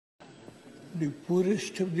the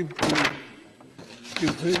poorest of the poor.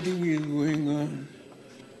 The fighting is going on.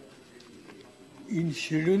 In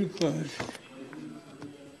scheduled caste,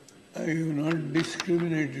 I have not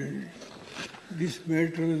discriminated. This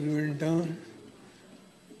matter went on.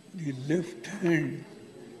 The left hand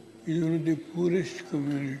is one of the poorest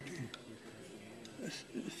community.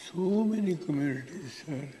 So many communities,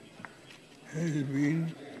 sir, has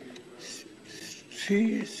been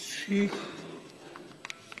street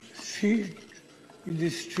in the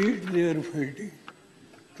street they are fighting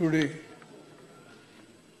today.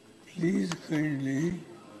 Please kindly,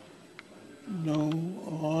 now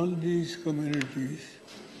all these communities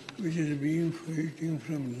which has been fighting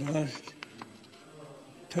from last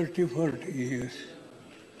 30-40 years.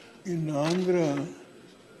 In Andhra,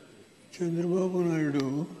 Chandrababu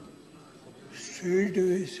Naidu straight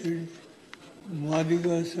away said,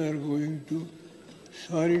 Madigas are going to,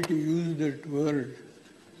 sorry to use that word,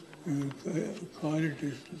 we will call it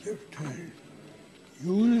as left hand.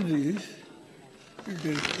 Use this, it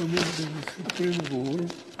has come up to the Supreme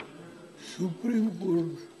Court. Supreme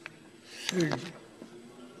Court said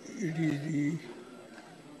it is the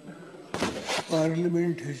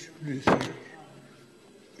Parliament has to decide.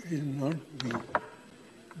 It is not me.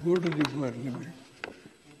 Go to the Parliament.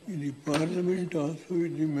 In the Parliament also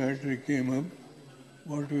the matter came up,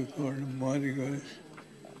 what we call Madigas.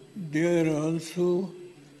 They are also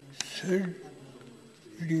said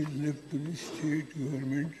it is left to the state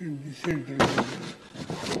government and the central government.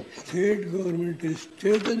 State government has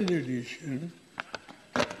taken the decision.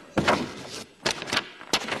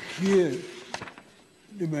 Here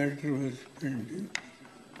the matter was pending.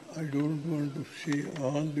 I don't want to say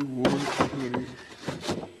all the old stories.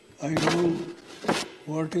 I know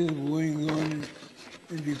what is going on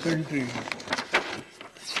in the country.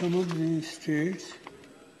 Some of these states,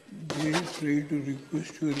 they try to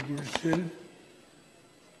request your good self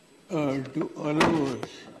to allow us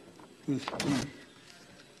to speak.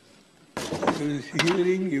 I was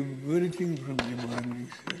hearing everything from the morning,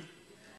 sir.